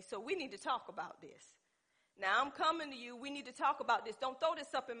unto me. So we need to talk about this. Now I'm coming to you. We need to talk about this. Don't throw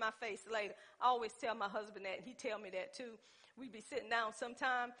this up in my face later. I always tell my husband that, and he tell me that too. We be sitting down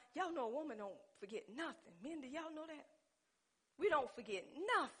sometime. Y'all know a woman don't forget nothing. Men, do y'all know that? We don't forget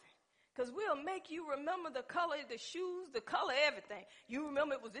nothing. Because we'll make you remember the color of the shoes, the color, everything. You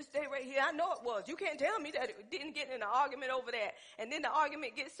remember it was this day right here. I know it was. You can't tell me that it didn't get in an argument over that. And then the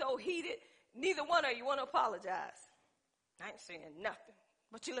argument gets so heated, neither one of you want to apologize. I ain't saying nothing.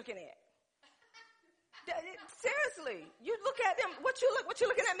 What you looking at? Seriously, you look at them. What you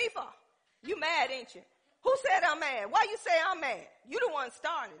looking at me for? You mad, ain't you? Who said I'm mad? Why you say I'm mad? You the one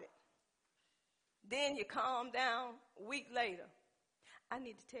started it. Then you calm down a week later. I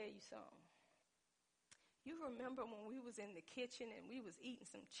need to tell you something. You remember when we was in the kitchen and we was eating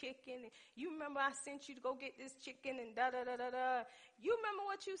some chicken? And you remember I sent you to go get this chicken and da-da-da-da-da. You remember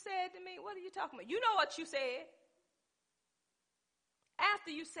what you said to me? What are you talking about? You know what you said.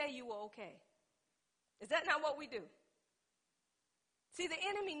 After you say you were okay. Is that not what we do? See, the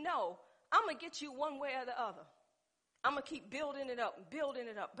enemy know I'm going to get you one way or the other. I'm going to keep building it up and building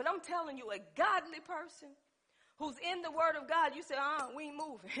it up. But I'm telling you, a godly person who's in the word of God, you say, we ain't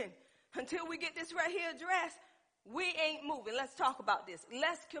moving. Until we get this right here addressed, we ain't moving. Let's talk about this.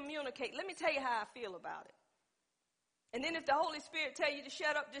 Let's communicate. Let me tell you how I feel about it. And then if the Holy Spirit tell you to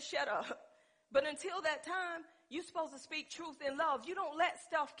shut up, just shut up. But until that time, you're supposed to speak truth in love. You don't let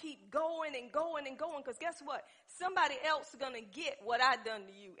stuff keep going and going and going, because guess what? Somebody else is going to get what I done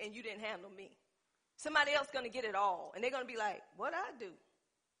to you, and you didn't handle me. Somebody else is going to get it all, and they're going to be like, what I do?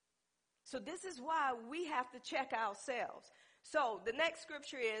 So this is why we have to check ourselves. So the next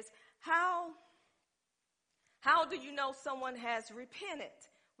scripture is, how do you know someone has repented?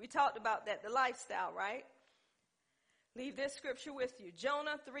 We talked about that, the lifestyle, right? Leave this scripture with you.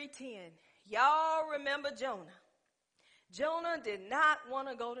 Jonah 3:10. Y'all remember Jonah. Jonah did not want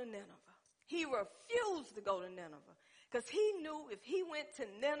to go to Nineveh. He refused to go to Nineveh because he knew if he went to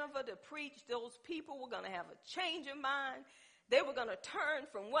Nineveh to preach, those people were going to have a change of mind. They were going to turn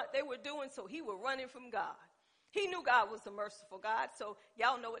from what they were doing, so he was running from God. He knew God was a merciful God, so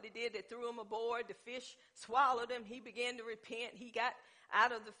y'all know what they did. They threw him aboard. The fish swallowed him. He began to repent. He got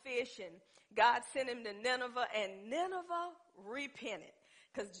out of the fish, and God sent him to Nineveh, and Nineveh repented.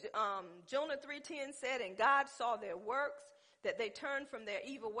 Because Jonah 3:10 said, and God saw their works, that they turned from their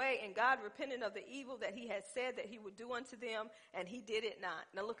evil way, and God repented of the evil that he had said that he would do unto them, and he did it not.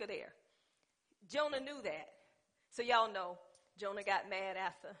 Now look at there. Jonah knew that. So y'all know Jonah got mad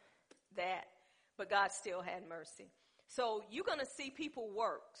after that, but God still had mercy. So you're going to see people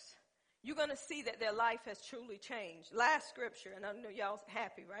works. You're going to see that their life has truly changed. Last scripture, and I know y'all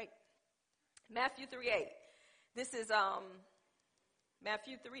happy, right? Matthew 3:8. This is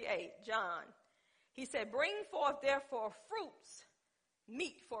Matthew 3:8, John. He said, bring forth therefore fruits,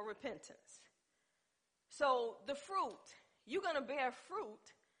 meet for repentance. So the fruit, you're going to bear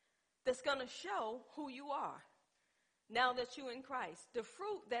fruit that's going to show who you are now that you're in Christ. The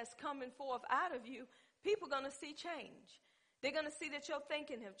fruit that's coming forth out of you, people are going to see change. They're going to see that your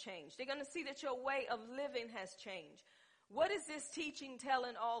thinking have changed. They're going to see that your way of living has changed. What is this teaching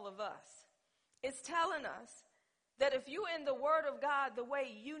telling all of us? It's telling us that if you're in the Word of God the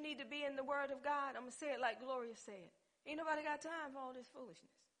way you need to be in the Word of God, I'm going to say it like Gloria said. Ain't nobody got time for all this foolishness.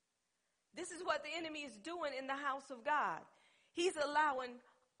 This is what the enemy is doing in the house of God. He ain't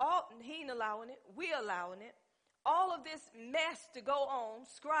allowing it. We're allowing it. All of this mess to go on,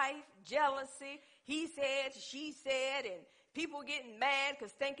 strife, jealousy, he said, she said, and people getting mad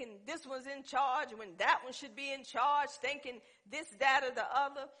because thinking this one's in charge when that one should be in charge, thinking this, that, or the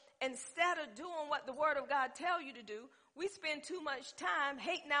other. Instead of doing what the Word of God tell you to do, we spend too much time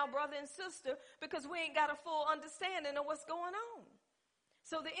hating our brother and sister because we ain't got a full understanding of what's going on.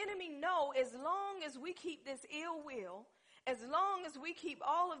 So the enemy know as long as we keep this ill will, as long as we keep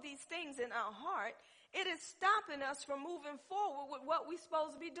all of these things in our heart, it is stopping us from moving forward with what we're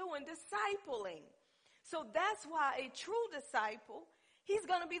supposed to be doing, discipling. So that's why a true disciple, he's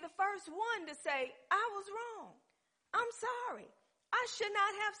going to be the first one to say, I was wrong. I'm sorry. I should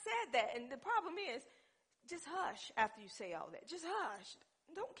not have said that. And the problem is, just hush after you say all that. Just hush.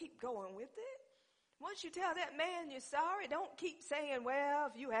 Don't keep going with it. Once you tell that man you're sorry, don't keep saying, well,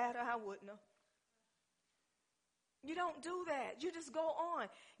 if you had her, I wouldn't have. You don't do that. You just go on.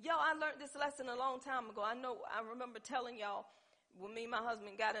 Yo, I learned this lesson a long time ago. I remember telling y'all when me and my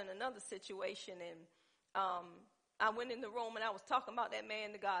husband got in another situation, and I went in the room and I was talking about that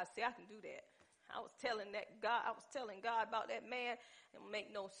man to God. See, I can do that. I was telling God about that man. It don't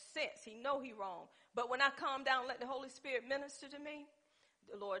make no sense. He know he wrong. But when I calmed down and let the Holy Spirit minister to me,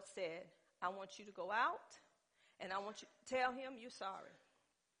 the Lord said, I want you to go out and I want you to tell him you're sorry.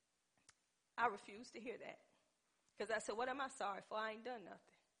 I refused to hear that. Because I said, what am I sorry for? I ain't done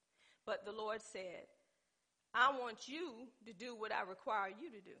nothing. But the Lord said, I want you to do what I require you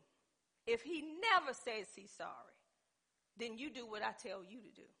to do. If he never says he's sorry, then you do what I tell you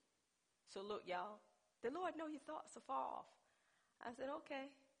to do. So look, y'all, the Lord know your thoughts are far off. I said, okay.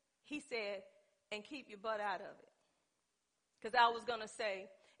 He said, and keep your butt out of it. Because I was going to say,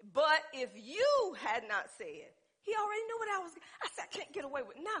 but if you had not said, he already knew what I said, I can't get away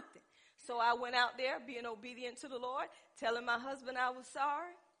with nothing. So I went out there being obedient to the Lord, telling my husband I was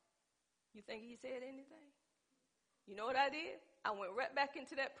sorry. You think he said anything? You know what I did? I went right back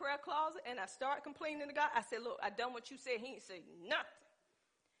into that prayer closet and I started complaining to God. I said, look, I done what you said. He ain't say nothing.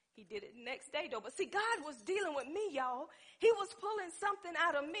 He did it the next day, though. But see, God was dealing with me, y'all. He was pulling something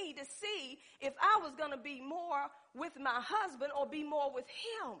out of me to see if I was going to be more with my husband or be more with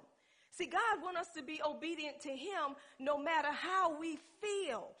him. See, God wants us to be obedient to him no matter how we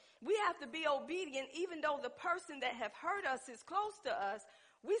feel. We have to be obedient even though the person that have hurt us is close to us.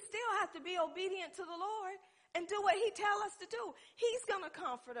 We still have to be obedient to the Lord and do what he tells us to do. He's going to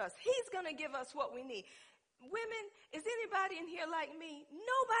comfort us. He's going to give us what we need. Women, is anybody in here like me?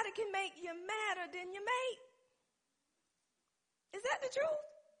 Nobody can make you madder than your mate. Is that the truth?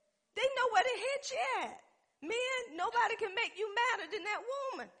 They know where to hit you at. Men, nobody can make you madder than that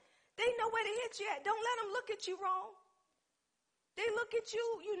woman. They know where to hit you at. Don't let them look at you wrong. They look at you,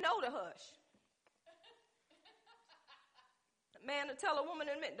 you know to hush. Man will tell a woman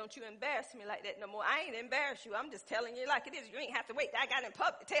in a minute, don't you embarrass me like that no more. I ain't embarrass you. I'm just telling you like it is. You ain't have to wait. I got in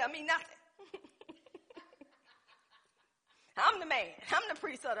public to tell me nothing. I'm the man. I'm the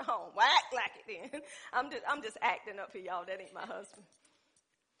priest of the home. Well, act like it then. I'm just acting up here, y'all. That ain't my husband.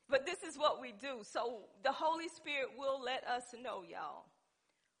 But this is what we do. So the Holy Spirit will let us know, y'all,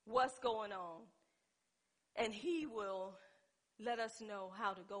 what's going on. And he will let us know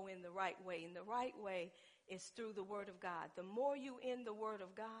how to go in the right way. And the right way is through the Word of God. The more you in the Word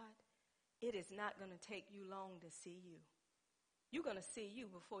of God, it is not going to take you long to see you. You're going to see you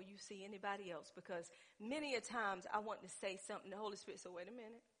before you see anybody else, because many a times I want to say something. The Holy Spirit said, wait a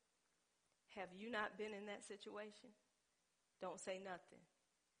minute. Have you not been in that situation? Don't say nothing.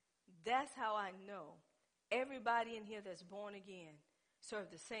 That's how I know everybody in here that's born again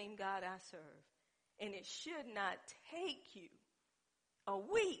serve the same God I serve. And it should not take you a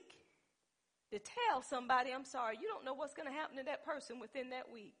week to tell somebody, I'm sorry, you don't know what's going to happen to that person within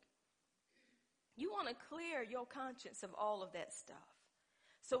that week. You want to clear your conscience of all of that stuff.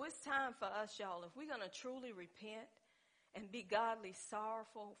 So it's time for us, y'all, if we're going to truly repent and be godly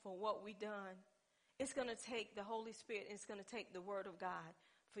sorrowful for what we done, it's going to take the Holy Spirit, and it's going to take the Word of God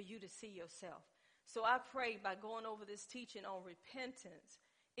for you to see yourself. So I pray by going over this teaching on repentance,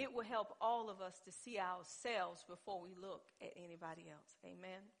 it will help all of us to see ourselves before we look at anybody else.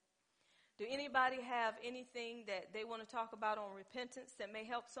 Amen. Do anybody have anything that they want to talk about on repentance that may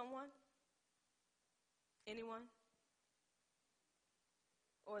help someone? Anyone?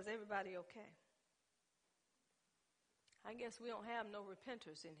 Or is everybody okay? I guess we don't have no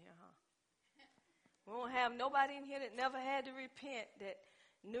repenters in here, huh? We don't have nobody in here that never had to repent, that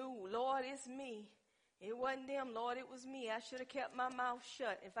knew, Lord, it's me. It wasn't them, Lord, it was me. I should have kept my mouth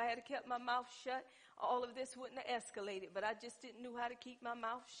shut. If I had kept my mouth shut, all of this wouldn't have escalated, but I just didn't know how to keep my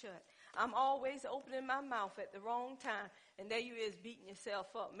mouth shut. I'm always opening my mouth at the wrong time, and there you is beating yourself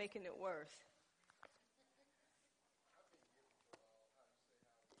up, making it worse.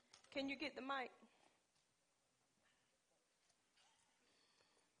 Can you get the mic?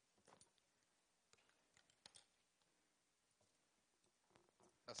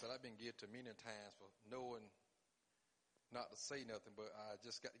 I said I've been guilty many times for knowing not to say nothing, but I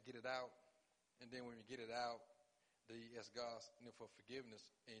just got to get it out. And then when you get it out, then you ask God, for forgiveness,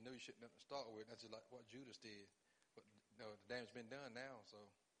 and you know you shouldn't start with. That's just like what Judas did. But the damage been done now, so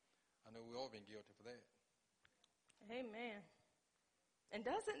I know we've all been guilty for that. Amen. And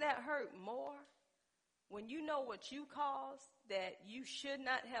doesn't that hurt more when you know what you caused that you should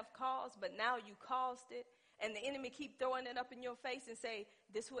not have caused, but now you caused it, and the enemy keep throwing it up in your face and say,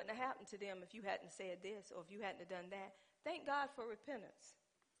 this wouldn't have happened to them if you hadn't said this or if you hadn't have done that. Thank God for repentance.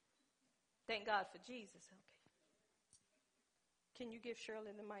 Thank God for Jesus. Okay. Can you give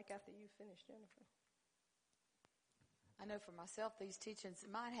Shirley the mic after you finish, Jennifer? I know for myself, these teachings,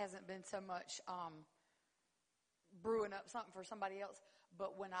 mine hasn't been so much brewing up something for somebody else,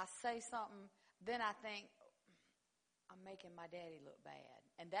 but when I say something, then I think I'm making my daddy look bad.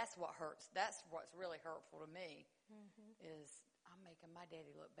 And that's what hurts. That's what's really hurtful to me, is I'm making my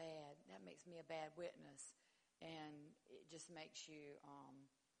daddy look bad. That makes me a bad witness. And it just makes you,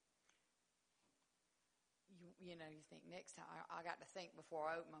 you think next time, I got to think before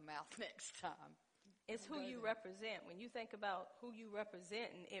I open my mouth next time. It's who you represent. When you think about who you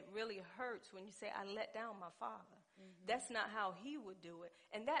represent, and it really hurts when you say, I let down my father. That's not how he would do it.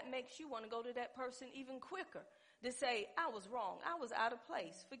 And that makes you want to go to that person even quicker to say, I was wrong. I was out of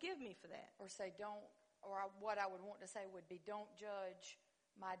place. Forgive me for that. Or say, what I would want to say would be, don't judge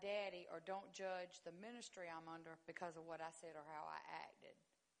my daddy or don't judge the ministry I'm under because of what I said or how I acted.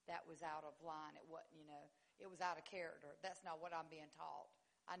 That was out of line. It wasn't, it was out of character. That's not what I'm being taught.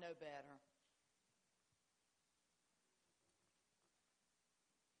 I know better.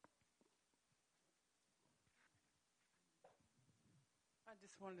 I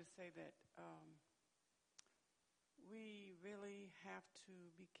just wanted to say that we really have to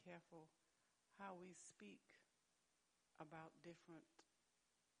be careful how we speak about different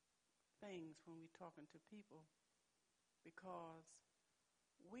things when we're talking to people, because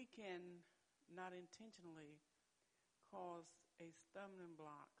we can not intentionally cause a stumbling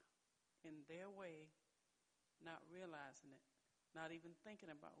block in their way, not realizing it, not even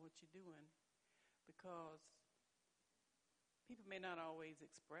thinking about what you're doing, because people may not always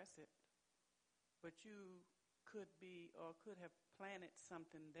express it, but you could be or could have planted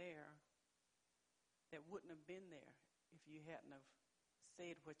something there that wouldn't have been there if you hadn't have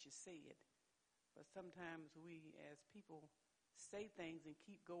said what you said. But sometimes we as people say things and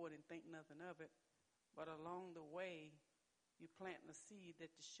keep going and think nothing of it, but along the way you plant a seed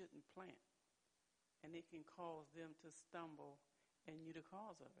that you shouldn't plant, and it can cause them to stumble and you the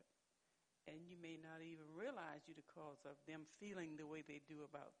cause of it. And you may not even realize you the cause of them feeling the way they do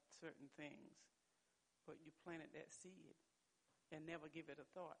about certain things, but you planted that seed and never give it a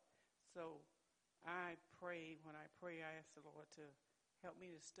thought. So I pray, when I pray, I ask the Lord to help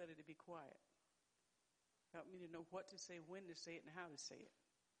me to study to be quiet. Help me to know what to say, when to say it, and how to say it.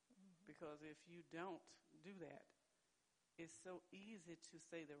 Because if you don't do that, it's so easy to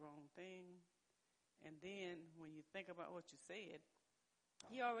say the wrong thing. And then when you think about what you said,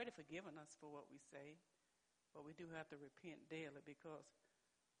 He already forgiven us for what we say. But we do have to repent daily because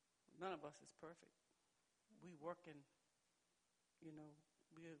none of us is perfect. We working,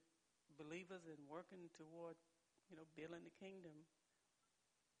 we're believers and working toward, building the kingdom.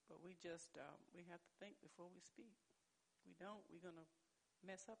 But we just, we have to think before we speak. If we don't, we're going to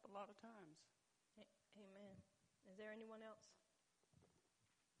mess up a lot of times. Amen. Is there anyone else?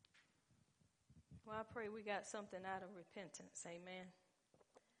 Well, I pray we got something out of repentance. Amen.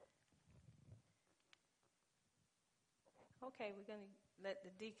 Okay, we're going to let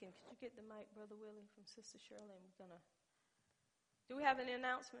the deacon, could you get the mic, Brother Willie, from Sister Shirley? And we're going to, do we have any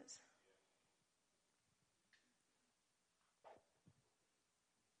announcements?